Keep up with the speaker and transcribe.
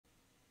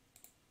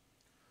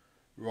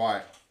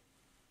Right,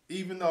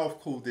 even though I've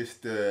called this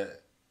the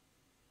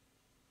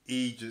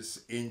Aegis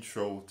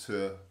intro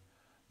to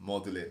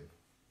modelling,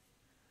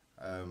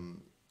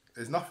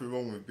 there's nothing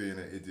wrong with being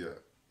an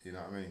idiot, you know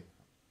what I mean?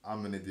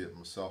 I'm an idiot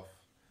myself,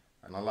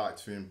 and I like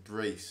to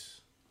embrace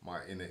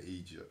my inner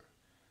idiot.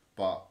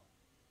 But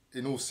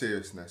in all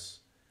seriousness,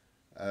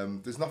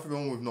 there's nothing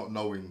wrong with not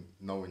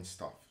knowing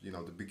stuff. You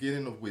know, the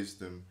beginning of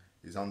wisdom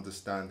is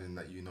understanding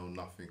that you know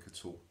nothing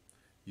at all.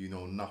 You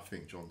know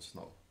nothing, Jon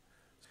Snow.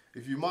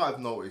 If you might have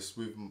noticed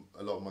with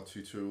a lot of my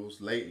tutorials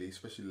lately,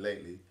 especially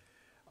lately,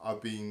 I've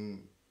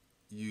been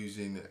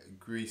using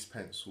grease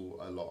pencil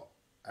a lot,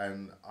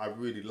 and I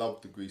really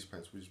love the grease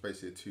pencil, which is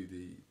basically a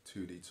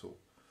 2D tool.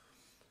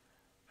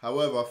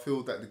 However, I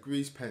feel that the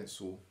grease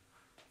pencil,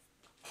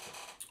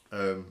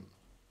 the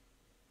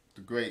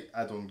great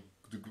add-on,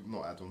 the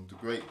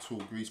great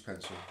tool grease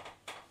pencil,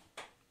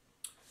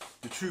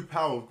 the true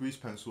power of grease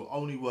pencil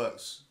only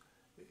works,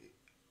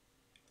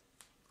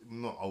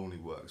 not only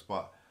works,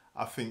 but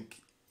I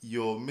think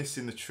you're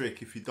missing the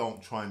trick if you don't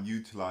try and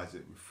utilize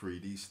it with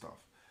 3D stuff.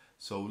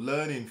 So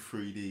learning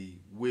 3D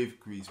with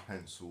grease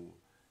pencil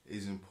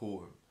is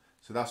important.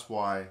 So that's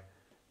why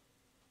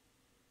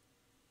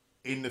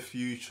in the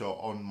future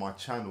on my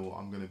channel,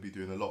 I'm going to be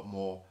doing a lot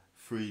more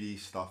 3D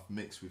stuff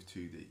mixed with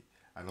 2D.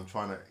 And I'm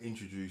trying to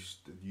introduce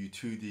you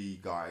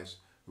 2D guys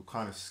who are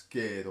kind of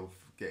scared of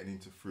getting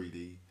into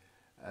 3D.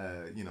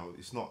 You know,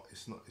 it's not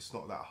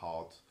that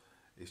hard.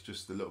 It's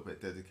just a little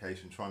bit of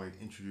dedication, trying to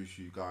introduce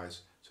you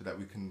guys so that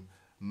we can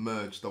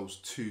merge those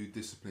two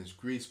disciplines,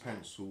 grease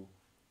pencil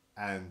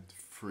and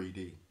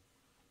 3D.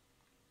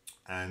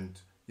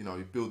 And, you know,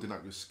 you're building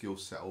up your skill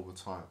set over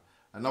time.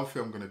 Another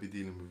thing I'm going to be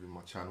dealing with in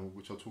my channel,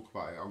 which I'll talk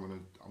about it, I'm going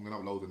to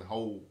upload a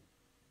whole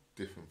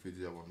different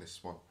video on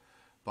this one.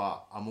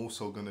 But I'm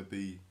also going to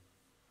be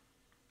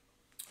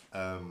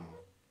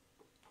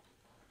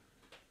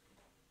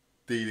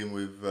dealing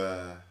with,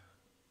 we're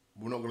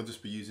not going to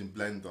just be using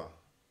Blender.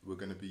 We're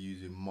going to be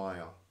using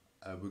Maya.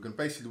 We're going to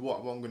basically what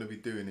I'm going to be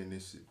doing in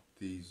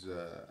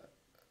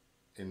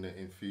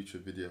in future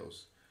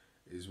videos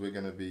is we're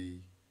going to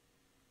be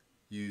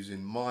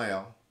using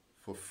Maya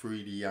for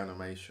 3D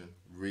animation,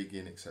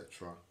 rigging,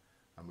 etc.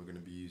 And we're going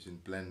to be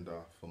using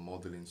Blender for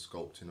modeling,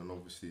 sculpting, and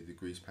obviously the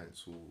grease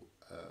pencil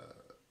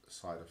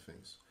side of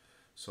things.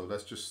 So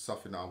that's just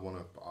something that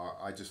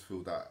I just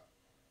feel that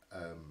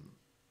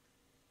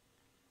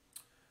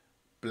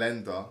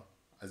Blender,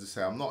 as I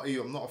say, I'm not a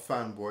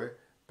fanboy.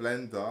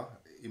 Blender,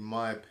 in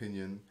my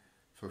opinion,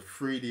 for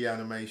 3D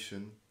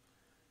animation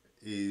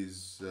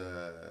is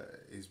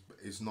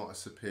not a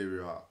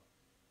superior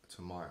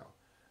to Maya.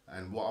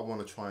 And what I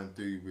want to try and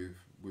do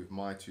with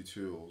my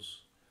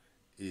tutorials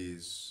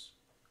is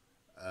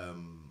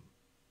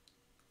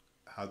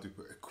how to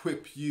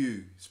equip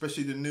you,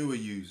 especially the newer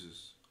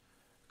users,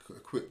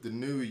 equip the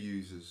newer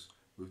users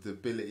with the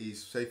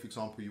abilities. Say for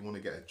example you want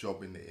to get a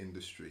job in the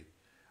industry.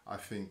 I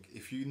think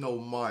if you know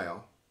Maya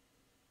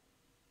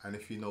and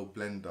if you know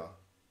Blender,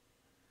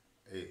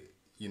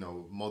 you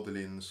know,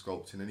 modeling,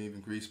 sculpting, and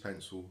even grease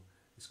pencil,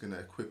 it's going to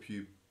equip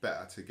you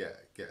better to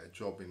get a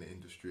job in the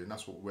industry. And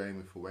that's what we're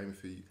aiming for. We're aiming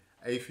for you,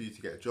 A, for you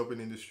to get a job in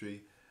the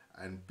industry,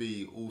 and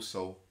B,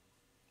 also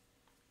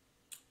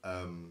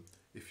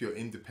if you're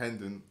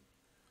independent,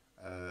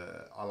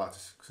 I like to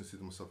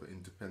consider myself an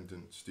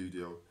independent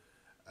studio,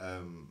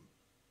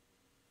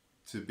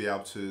 to be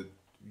able to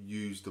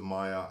use the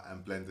Maya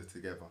and Blender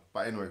together.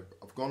 But anyway,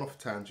 I've gone off a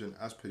tangent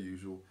as per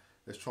usual.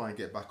 Let's try and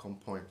get back on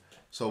point.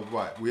 So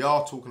right, we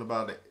are talking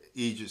about the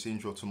Aegis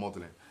intro to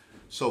modeling.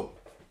 So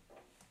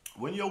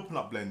when you open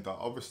up Blender,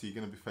 obviously you're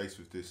going to be faced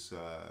with this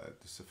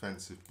this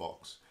offensive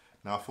box.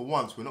 Now for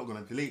once, we're not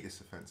going to delete this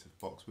offensive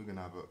box. We're going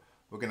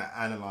to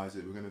analyze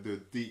it. We're going to do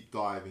a deep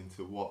dive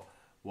into what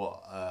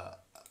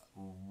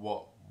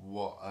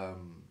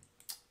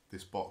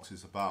this box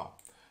is about.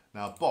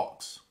 Now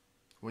box,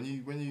 when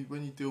you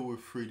deal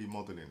with 3D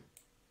modeling,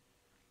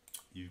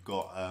 you've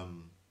got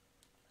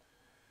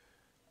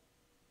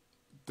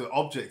the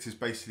object is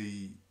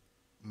basically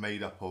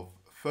made up of,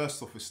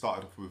 first off, we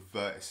started off with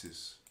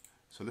vertices.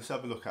 So let's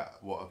have a look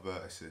at what a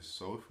vertex is.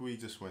 So if we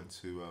just went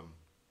to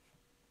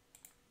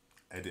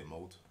edit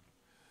mode,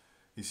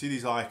 you see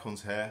these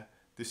icons here.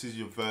 This is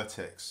your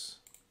vertex.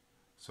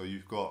 So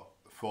you've got,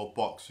 for a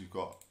box, you've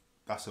got,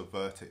 that's a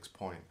vertex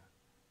point,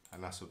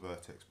 and that's a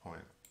vertex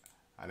point.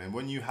 And then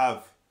when you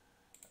have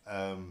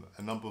a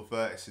number of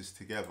vertices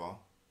together,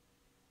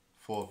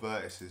 4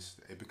 vertices,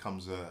 it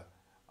becomes a,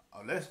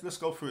 let's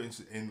go through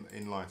it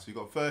in line. So you've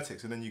got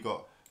vertex, and then you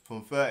got,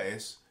 from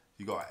vertex,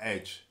 you got an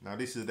edge. Now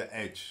this is the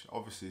edge.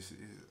 Obviously,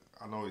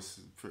 I know it's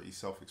pretty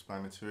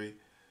self-explanatory.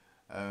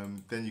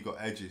 Then you got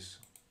edges,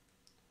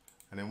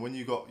 and then when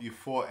you got your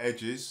 4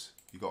 edges,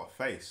 you got a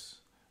face.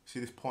 See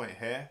this point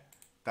here?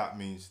 That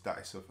means that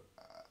it's a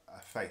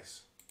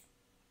face.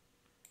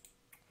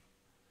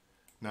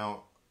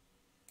 Now,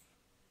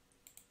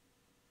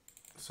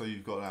 so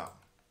you've got that.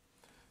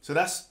 So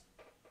that's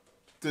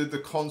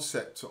the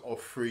concept of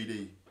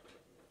 3D.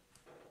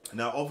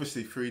 Now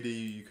obviously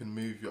 3D, you can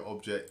move your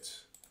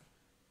object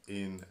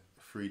in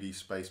 3D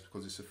space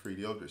because it's a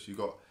 3D object. You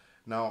got,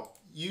 now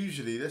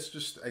usually let's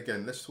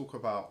talk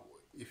about,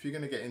 if you're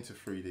going to get into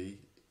 3D,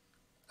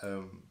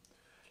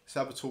 let's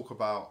have a talk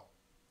about,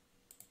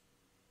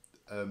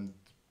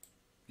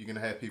 you're going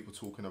to hear people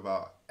talking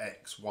about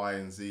X, Y,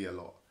 and Z a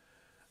lot.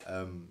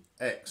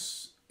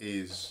 X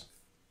is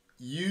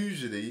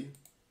usually,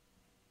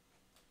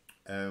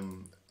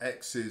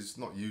 X is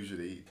not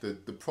usually,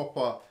 the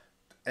proper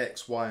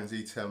X, Y, and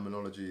Z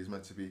terminology is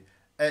meant to be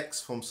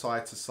X from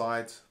side to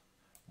side,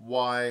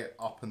 Y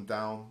up and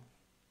down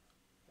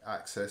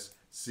axis,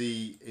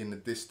 Z in the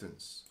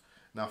distance.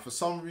 Now for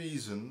some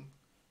reason,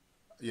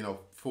 you know,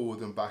 forward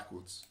and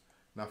backwards.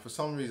 Now for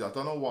some reason, I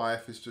don't know why,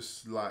 if it's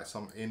just like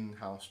some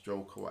in-house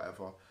joke or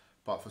whatever,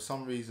 but for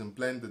some reason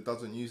Blender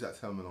doesn't use that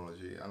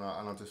terminology, and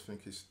I just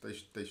think it's, they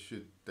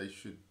should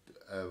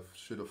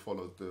have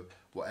followed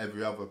what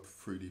every other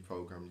 3D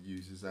program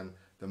uses, and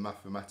the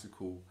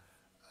mathematical,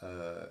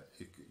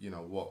 you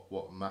know,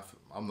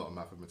 I'm not a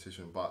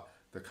mathematician, but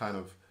the kind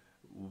of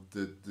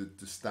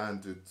the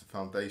standard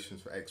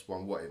foundations for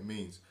X1, what it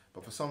means.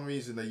 But for some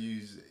reason they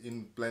use,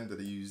 in Blender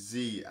they use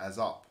Z as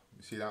up.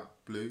 You see that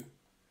blue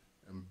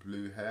and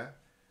blue here?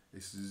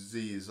 It's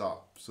Z is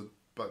up. So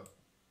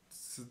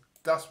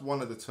that's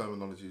one of the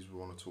terminologies we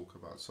want to talk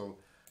about. So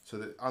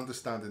that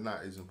understanding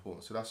that is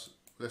important. So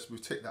we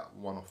tick that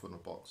one off in the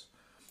box.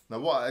 Now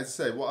what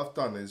I've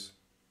done is,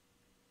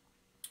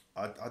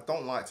 I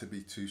don't like to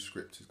be too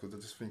scripted because I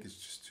just think it's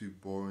just too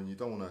boring. You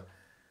don't want to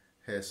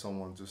hear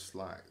someone just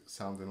like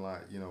sounding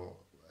like, you know,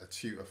 a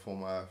tutor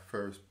from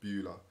Ferris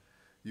Bueller.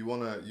 You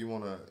want it,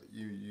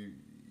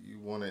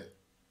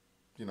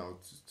 you know,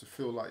 to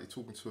feel like you're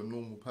talking to a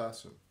normal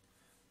person.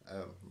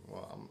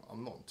 Well,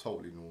 I'm not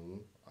totally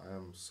normal. I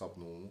am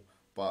subnormal,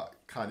 but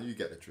kind of, you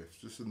get the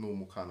drift. Just a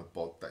normal kind of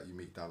bod that you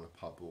meet down the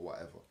pub or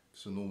whatever.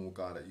 Just a normal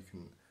guy that you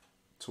can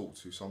talk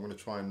to. So I'm going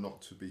to try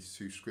not to be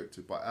too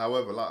scripted. But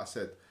however, like I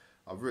said,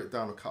 I've written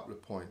down a couple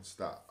of points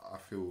that I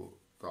feel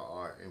that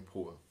are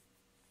important.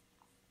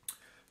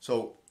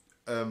 So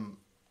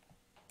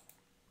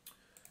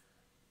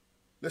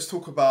let's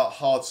talk about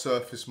hard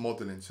surface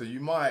modeling. So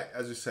you might,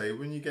 as I say,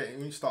 when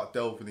you start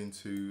delving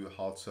into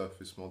hard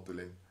surface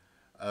modeling,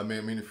 I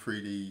mean the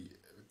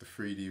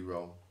 3D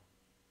realm,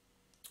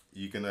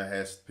 you're gonna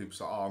hear people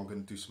say, "Oh, I'm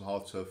gonna do some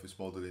hard surface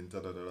modeling."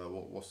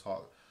 What's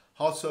hard?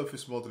 Hard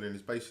surface modeling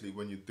is basically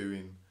when you're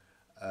doing,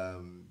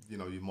 you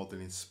know, you're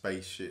modeling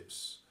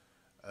spaceships,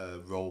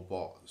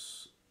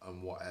 robots,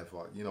 and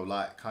whatever. You know,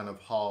 like kind of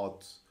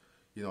hard,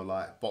 you know,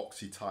 like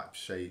boxy type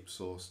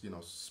shapes, or, you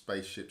know,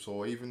 spaceships,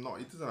 or even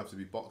not, it doesn't have to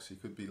be boxy,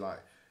 it could be like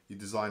you're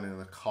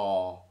designing a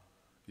car,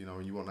 you know,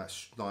 and you want that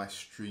nice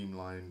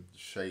streamlined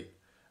shape,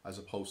 as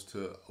opposed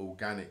to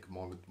organic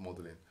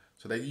modeling.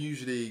 So they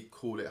usually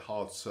call it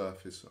hard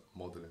surface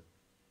modeling.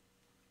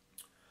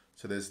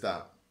 So there's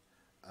that.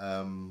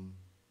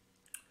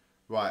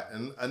 Right,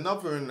 and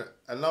another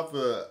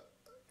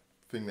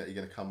thing that you're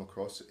going to come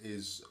across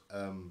is,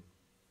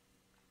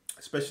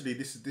 especially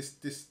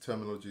this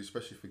terminology,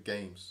 especially for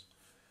games.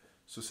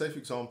 So say for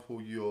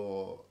example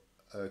you're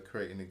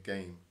creating a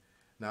game.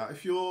 Now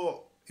if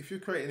you're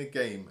creating a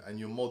game and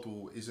your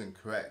model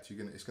isn't correct,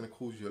 it's gonna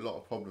cause you a lot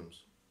of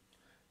problems.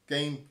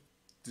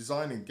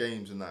 Designing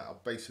games and that are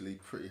basically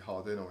pretty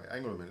hard anyway.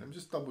 Hang on a minute, let me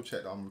just double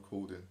check that I'm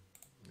recording.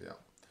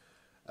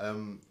 Yeah.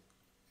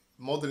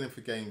 Modeling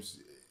for games,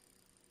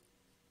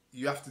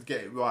 you have to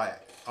get it right,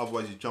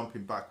 otherwise you're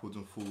jumping backwards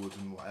and forwards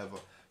and whatever.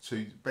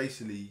 So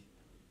basically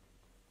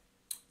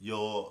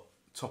your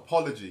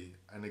topology,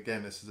 and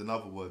again this is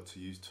another word to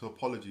use,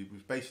 topology,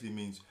 which basically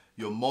means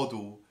your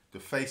model, the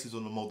faces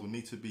on the model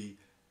need to be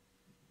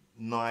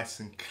nice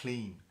and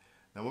clean.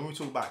 Now when we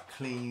talk about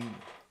clean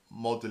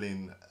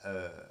modeling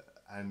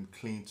and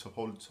clean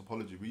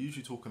topology, we're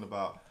usually talking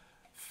about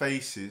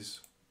faces.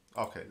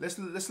 Okay, let's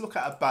look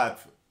at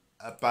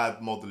a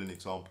bad modeling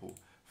example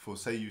for,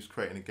 say you was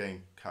creating a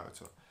game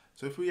character.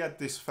 So if we had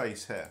this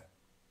face here,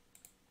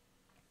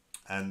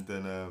 and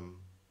then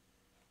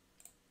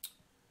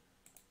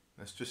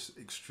let's just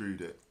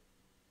extrude it,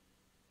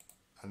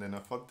 and then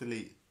if I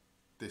delete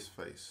this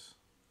face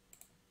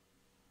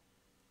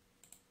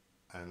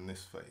and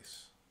this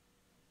face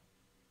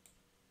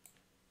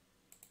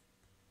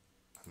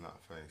and that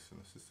face, and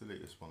let's just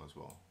delete this one as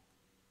well.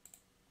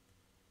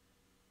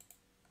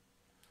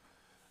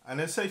 And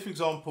then say for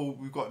example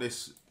we've got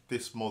this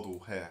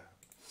model here,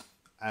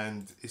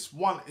 and it's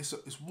one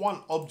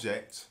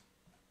object,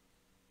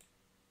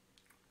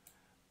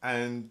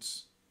 and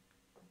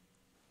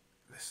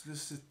let's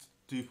just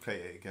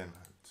duplicate it again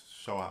to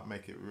show out,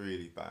 make it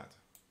really bad.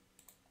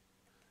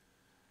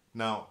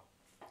 Now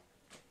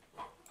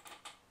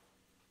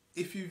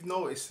if you've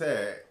noticed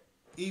there,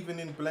 even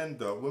in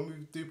Blender, when we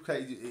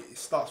duplicate it, it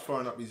starts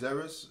throwing up these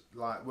errors.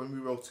 Like when we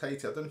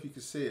rotate it, I don't know if you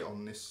can see it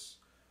on this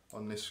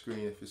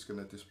screen, if it's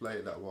going to display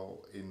it that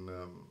well in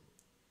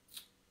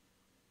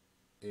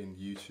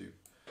YouTube.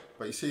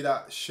 But you see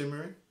that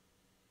shimmering?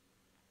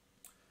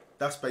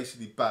 That's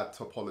basically bad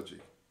topology.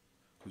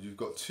 Because you've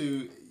got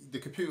two, the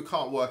computer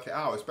can't work it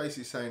out. It's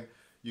basically saying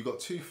you've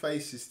got two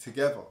faces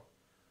together,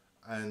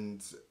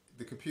 and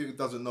the computer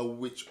doesn't know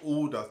which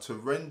order to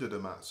render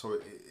them at, so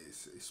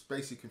it's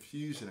basically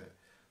confusing it.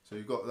 So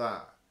you've got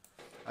that.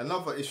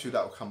 Another issue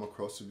that will come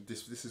across,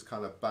 this is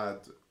kind of bad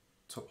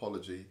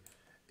topology,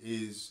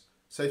 is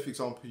say for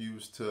example you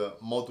was to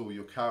model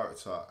your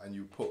character and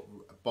you put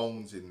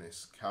bones in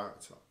this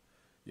character,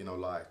 you know,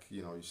 like,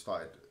 you know, you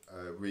started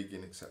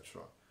rigging,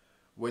 etc.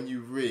 When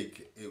you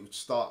rig, it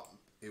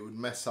would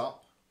mess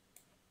up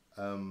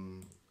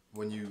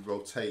when you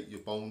rotate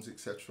your bones,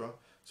 etc.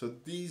 So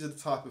these are the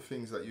type of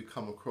things that you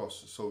come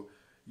across. So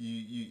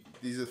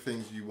these are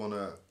things you want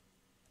to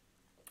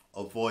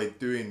avoid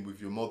doing with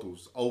your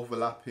models.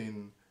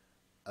 Overlapping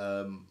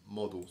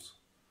models.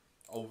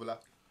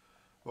 Overlap.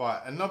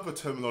 Right, another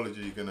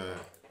terminology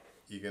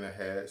you're gonna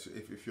hear, so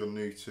if you're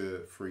new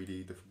to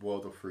 3D, the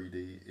world of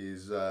 3D,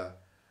 is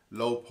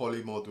low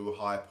poly model,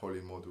 high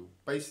poly model.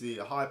 Basically,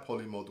 a high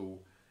poly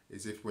model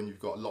is if when you've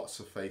got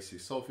lots of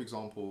faces. So for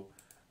example,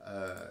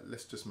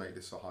 let's just make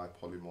this a high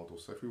poly model.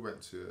 So if we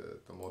went to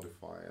the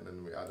modifier and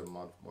then we add a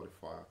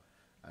modifier,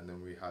 and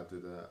then we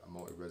added a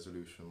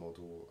multi-resolution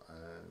model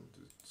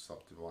and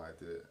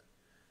subdivided it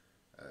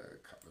a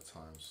couple of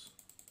times,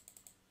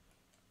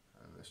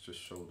 and let's just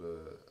show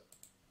the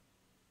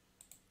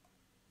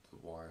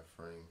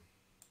wireframe.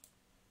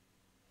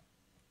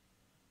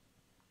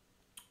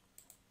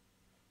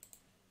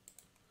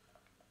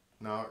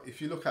 Now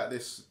if you look at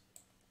this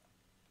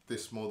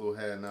model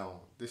here,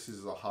 now this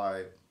is a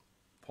high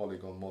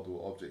polygon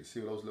model object. See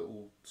those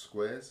little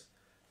squares?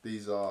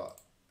 These are,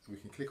 we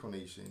can click on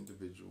each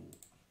individual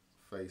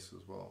face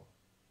as well.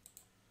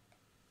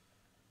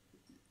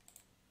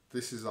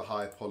 This is a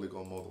high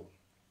polygon model,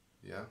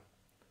 yeah?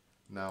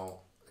 Now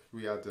if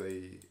we add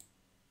a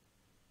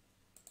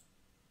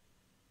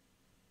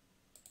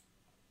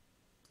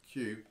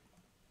cube,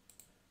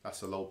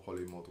 that's a low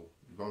poly model.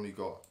 You've only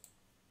got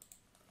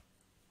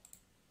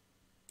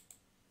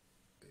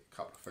a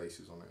couple of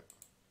faces on it,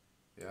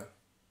 yeah?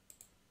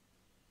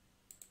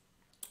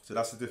 So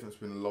that's the difference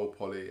between a low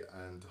poly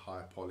and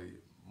high poly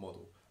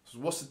model. So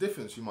what's the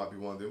difference, you might be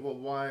wondering? Well,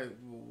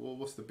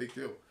 what's the big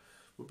deal?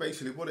 Well,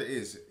 basically what it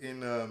is, in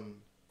the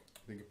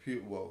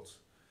computer world,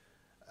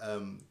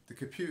 the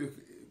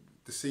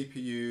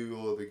CPU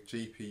or the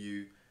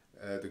GPU,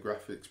 the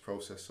graphics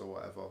processor or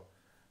whatever,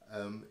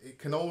 it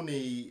can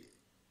only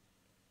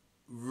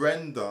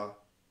render,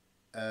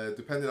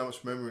 depending on how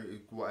much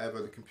memory,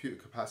 whatever the computer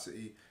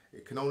capacity,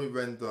 it can only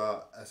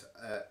render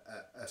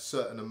a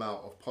certain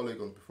amount of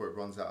polygons before it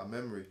runs out of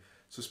memory.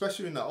 So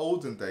especially in the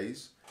olden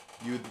days,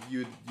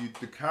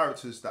 the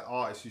characters that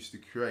artists used to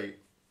create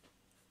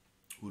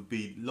would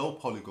be low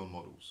polygon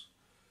models.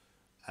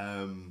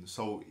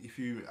 So if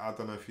you, I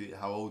don't know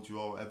how old you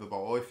are or whatever, but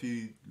or if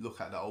you look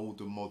at the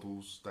older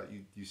models that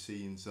you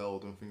see in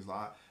Zelda and things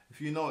like that,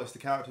 if you notice the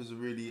characters are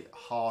really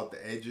hard,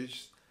 the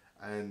edges,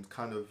 and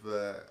kind of,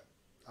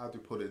 how do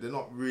you put it, they're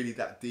not really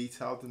that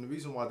detailed. And the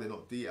reason why they're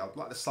not detailed,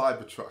 like the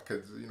Cybertruck,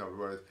 you know,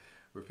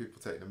 where people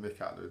take the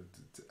mick out of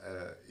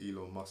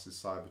Elon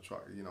Musk's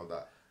Cybertruck, you know,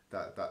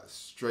 that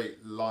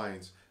straight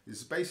lines,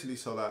 is basically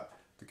so that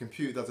the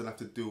computer doesn't have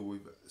to deal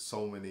with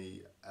so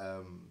many,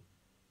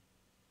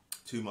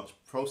 too much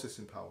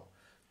processing power.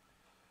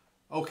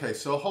 Okay,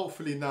 so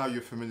hopefully now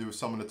you're familiar with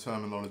some of the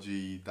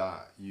terminology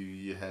that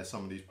you hear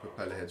some of these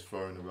propeller heads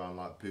throwing around,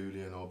 like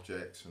Boolean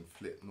objects and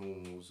flip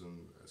normals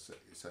and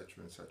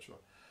etc, etc.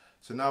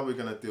 So now we're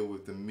going to deal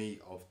with the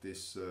meat of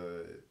this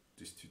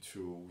this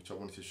tutorial, which I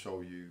wanted to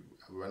show you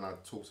when I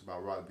talked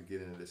about right at the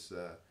beginning of this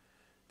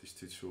this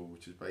tutorial,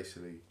 which is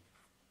basically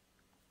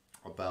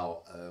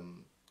about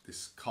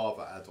this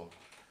Carver add-on.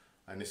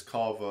 And this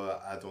Carver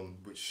add-on,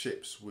 which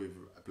ships with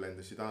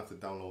Blender, so you don't have to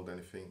download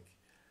anything,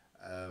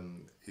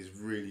 is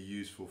really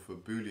useful for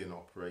Boolean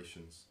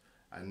operations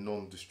and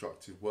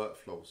non-destructive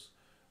workflows.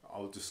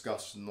 I'll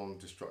discuss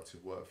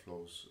non-destructive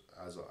workflows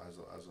as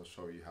I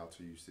show you how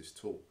to use this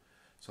tool.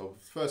 So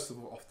first of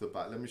all, off the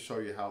bat, let me show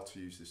you how to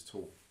use this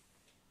tool.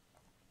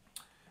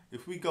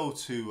 If we go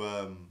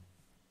to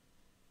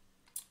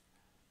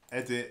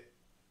Edit,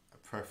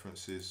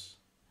 Preferences,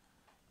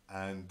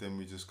 and then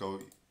we just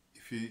go,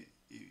 if you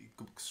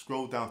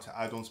scroll down to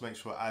add-ons, make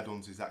sure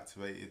add-ons is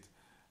activated,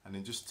 and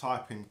then just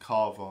type in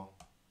Carver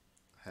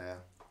here,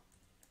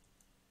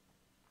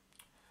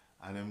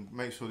 and then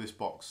make sure this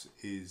box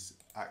is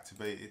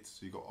activated.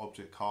 So you've got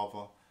Object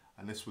Carver,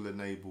 and this will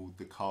enable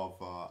the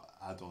Carver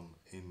add-on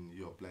in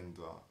your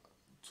Blender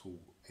tool,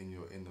 in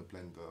the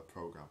Blender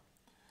program.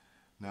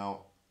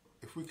 Now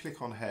if we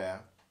click on here,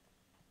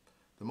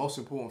 the most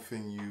important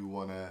thing you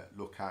want to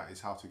look at is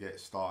how to get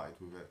started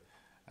with it.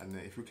 And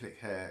then if we click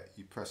here,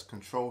 you press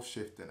Control,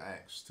 Shift and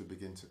X to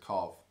begin to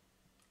carve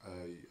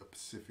a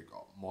specific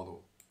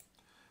model.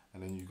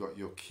 And then you've got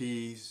your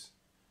keys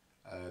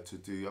to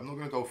do. I'm not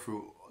going to go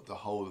through the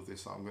whole of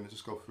this. I'm going to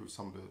just go through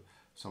some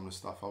of the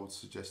stuff. I would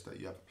suggest that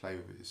you have to play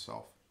with it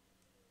yourself.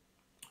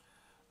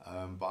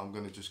 But I'm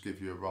going to just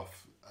give you a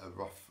rough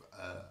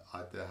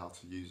idea how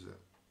to use it.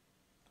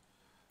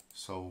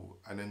 So,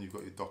 and then you've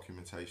got your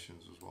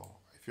documentations as well.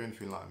 If you're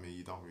anything like me,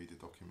 you don't read the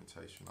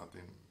documentation.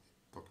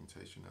 Documentation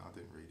documentation there. I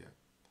didn't read it.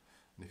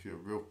 And if you're a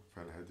real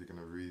propeller head, you're going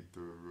to read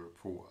the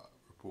report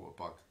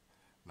a bug.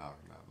 No,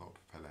 not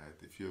propeller head.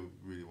 If you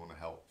really want to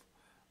help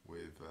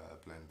with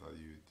Blender,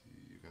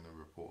 you're going to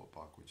report a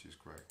bug, which is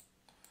great.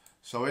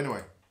 So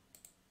anyway,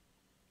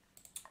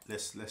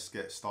 let's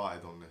get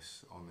started on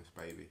this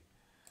baby.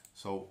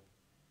 So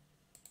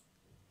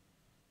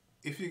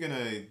if you're going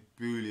to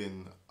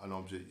boolean an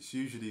object, it's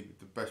usually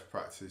the best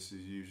practice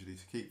is usually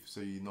to keep,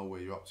 so you know where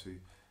you're up to,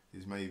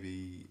 is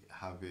maybe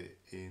have it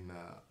in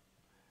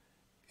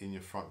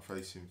your front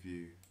facing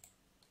view,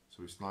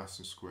 so it's nice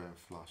and square and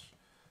flush.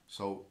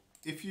 So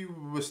if you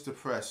was to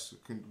press,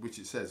 which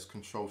it says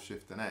Control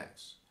Shift and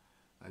X,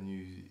 and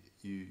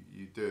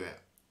you do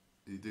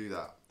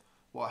that,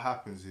 what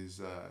happens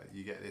is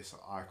you get this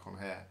icon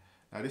here.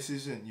 Now this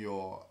isn't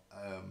your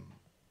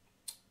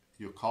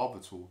Carver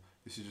tool.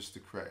 This is just to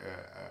create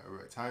a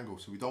rectangle.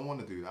 So we don't want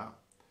to do that.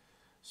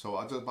 So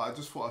I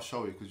just thought I'd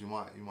show you, because you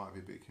might be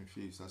a bit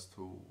confused as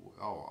to,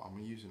 oh, I'm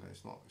using it.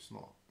 It's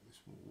not.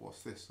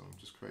 What's this? I'm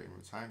just creating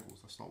rectangles.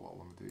 That's not what I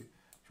want to do.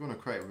 If you want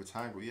to create a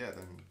rectangle, yeah,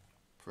 then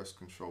press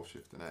Control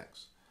Shift and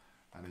X,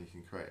 and then you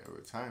can create a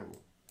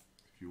rectangle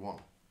if you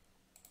want.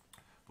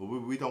 But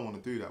we don't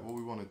want to do that. What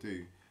we want to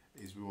do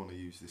is we want to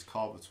use this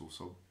Carver tool.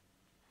 So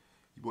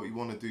what you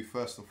want to do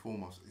first and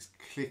foremost is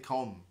click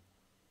on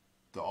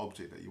the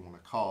object that you want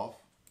to carve,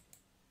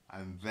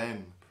 and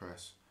then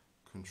press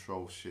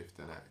Control Shift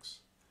and X,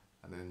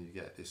 and then you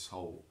get this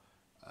whole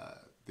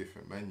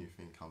different menu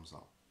thing comes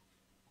up.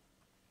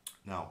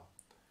 Now,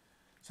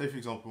 say for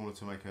example we wanted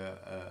to make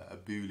a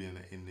boolean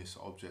in this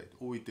object.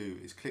 All we do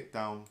is click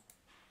down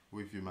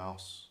with your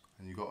mouse,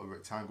 and you've got a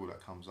rectangle that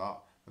comes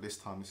up. But this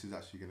time this is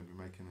actually going to be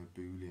making a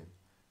boolean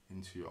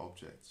into your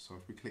object. So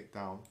if we click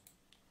down,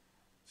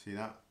 see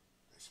that?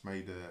 It's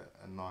made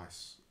a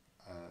nice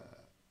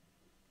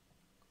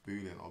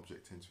boolean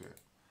object into it.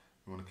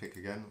 We want to click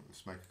again,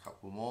 let's make a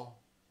couple more.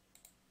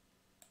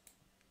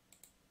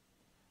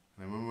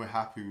 And then when we're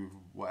happy with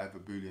whatever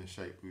boolean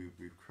shape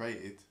we've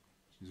created,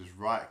 you just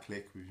right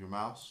click with your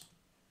mouse,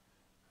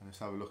 and let's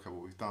have a look at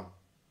what we've done.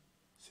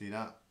 See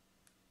that?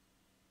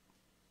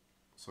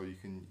 So you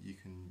can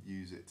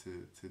use it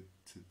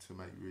to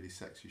make really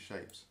sexy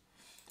shapes.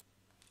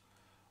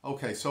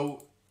 Okay,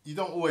 so you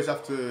don't always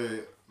have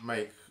to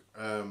make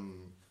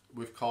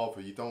with Carver.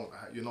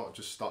 You're not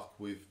just stuck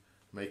with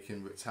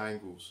making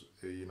rectangles,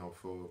 you know,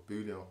 for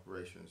boolean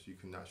operations. You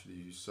can actually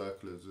use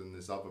circulars, and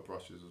there's other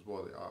brushes as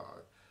well that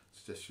I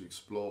suggest you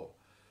explore.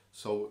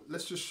 So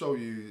let's just show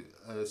you,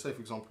 say for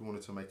example we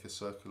wanted to make a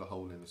circular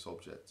hole in this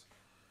object.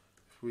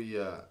 If we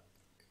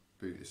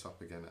boot this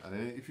up again, and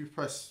then if you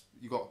press,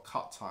 you got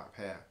cut type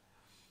here.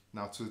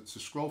 Now to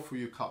scroll through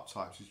your cut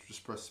types, you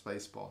just press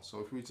spacebar. So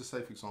if we just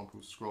say for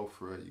example scroll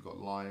through it, you got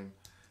line,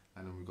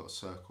 and then we've got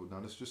circle. Now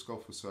let's just go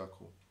for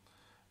circle.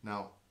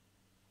 Now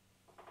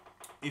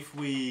if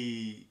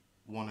we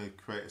want to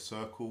create a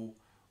circle,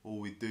 all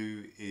we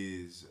do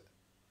is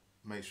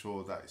make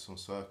sure that it's on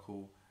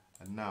circle.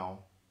 And now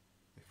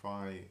if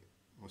I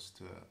was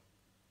to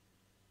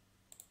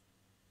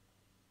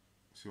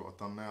see what I've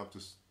done now, I've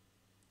just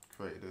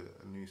created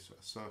a new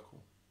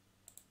circle,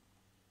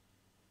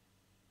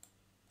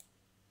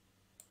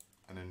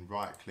 and then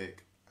right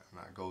click, and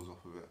that goes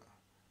off of it,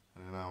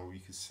 and then now you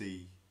can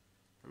see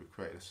that we've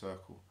created a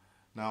circle.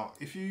 Now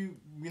if you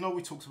know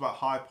we talked about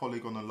high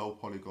polygon and low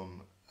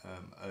polygon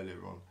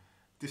earlier on.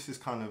 This is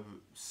kind of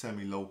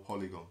semi low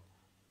polygon,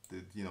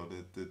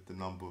 the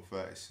number of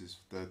vertices,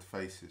 the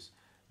faces.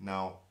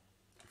 Now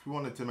if we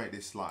wanted to make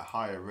this like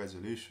higher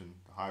resolution,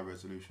 the higher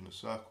resolution of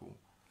circle,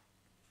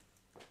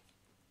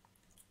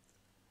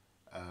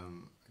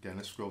 again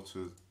let's scroll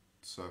to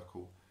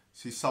circle,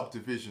 see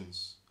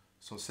subdivisions,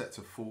 so set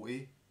to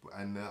 40,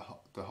 and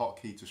the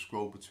hotkey to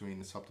scroll between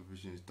the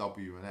subdivision is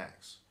W and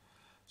X.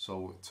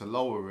 So to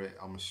lower it,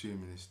 I'm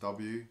assuming it's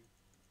W,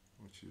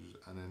 which is,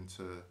 and then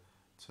to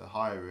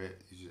higher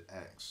it is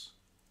X.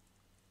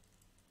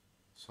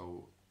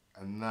 So,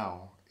 and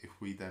now if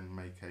we then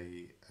make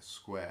a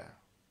square,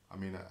 I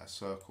mean a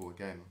circle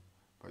again,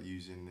 by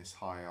using this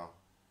higher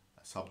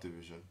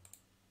subdivision.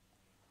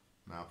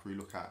 Now if we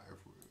look at,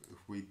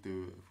 if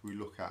we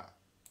look at,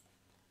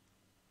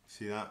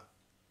 see that?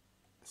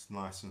 It's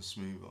nice and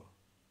smoother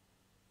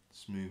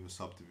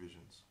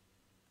subdivisions.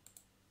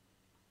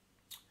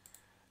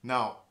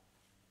 Now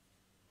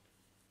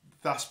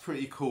that's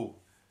pretty cool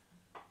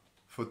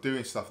for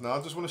doing stuff. Now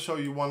I just want to show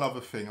you one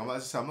other thing. As I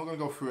said, I'm not going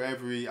to go through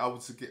every, I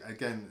would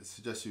again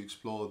suggest you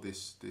explore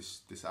this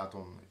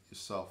add-on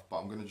yourself, but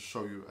I'm going to just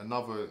show you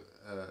another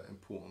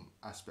important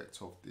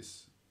aspect of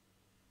this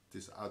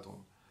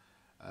add-on,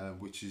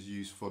 which is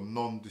used for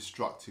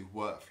non-destructive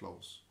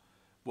workflows.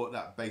 What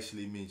that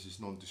basically means is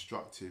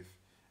non-destructive.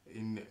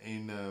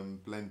 In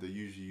Blender,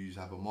 usually you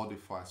have a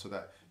modifier so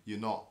that you're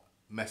not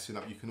messing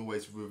up. You can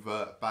always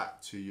revert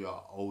back to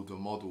your older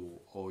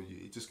model, or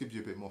it just gives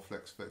you a bit more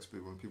flexibility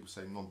when people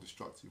say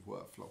non-destructive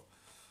workflow.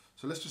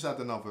 So let's just add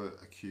another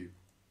cube,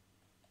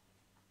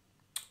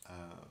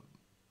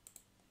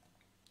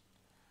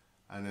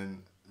 and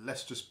then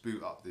let's just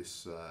boot up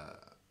this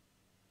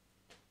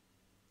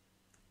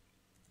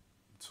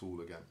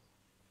tool again.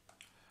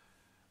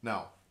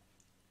 Now,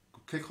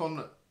 click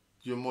on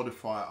your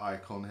modifier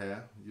icon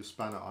here, your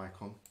spanner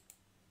icon.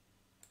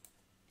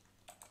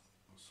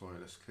 Sorry,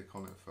 let's click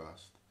on it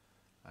first.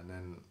 And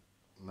then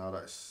now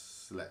that it's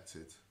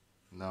selected,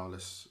 now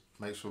let's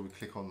make sure we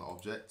click on the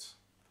object.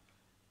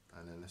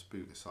 And then let's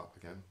boot this up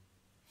again.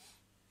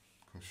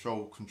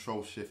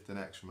 Control Shift and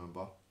X,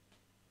 remember.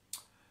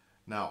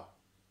 Now,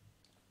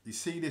 you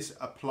see this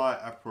apply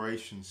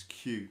operations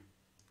Q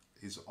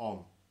is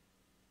on.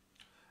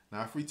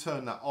 Now if we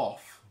turn that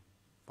off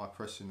by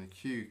pressing the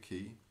Q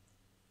key,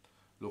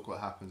 look what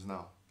happens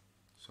now.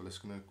 So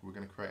we're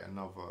gonna create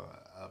another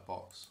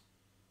box.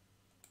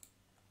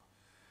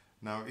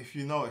 Now if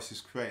you notice,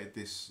 it's created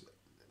this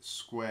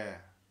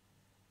square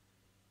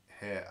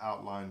here,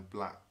 outline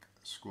black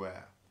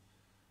square,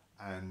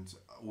 and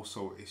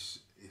also it's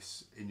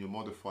in your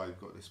modifier,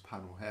 you've got this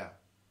panel here.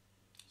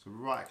 So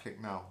right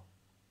click now.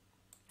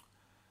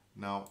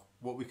 Now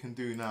what we can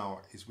do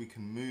now is we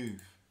can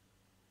move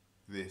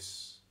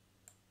this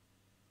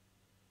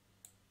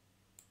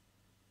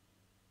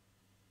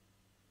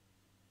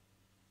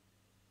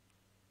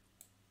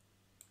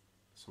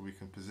so we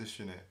can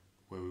position it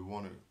where we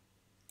want it.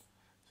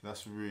 So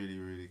that's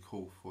really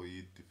cool for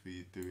you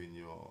doing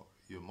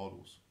your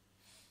models.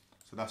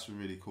 So that's a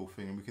really cool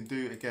thing, and we can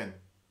do it again.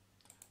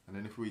 And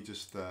then if we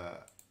just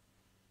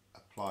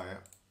apply it,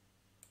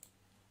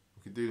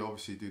 we could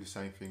obviously do the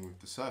same thing with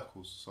the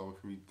circles. So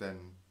if we then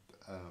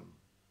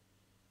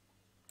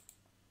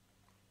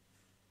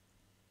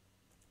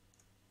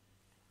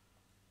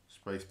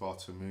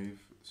spacebar to move,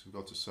 so we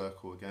go to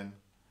circle again,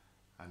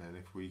 and then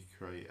if we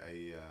create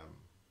a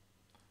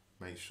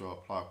make sure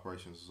apply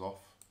operations is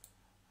off,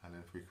 and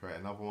then if we create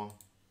another one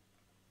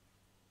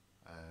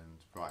and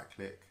right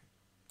click,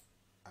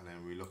 and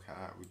then we look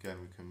at it again,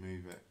 we can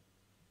move it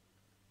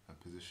and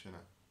position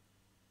it.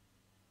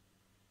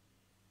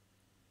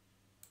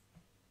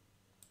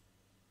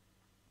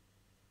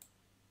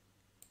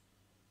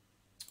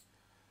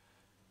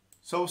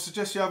 So I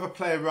suggest you have a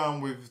play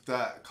around with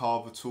that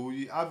Carver tool.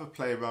 You have a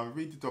play around,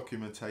 read the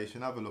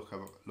documentation, have a look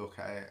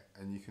at it,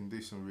 and you can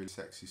do some really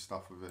sexy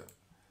stuff with it.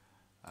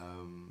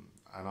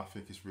 And I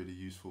think it's really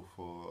useful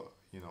for,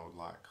 you know,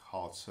 like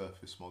hard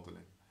surface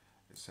modeling,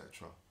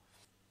 etc.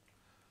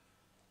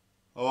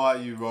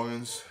 Alright, you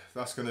wrong'uns,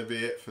 that's going to be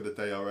it for the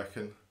day, I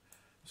reckon.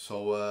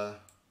 So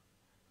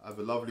have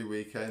a lovely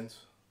weekend.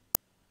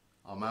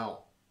 I'm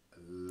out.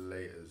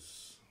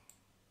 Laters.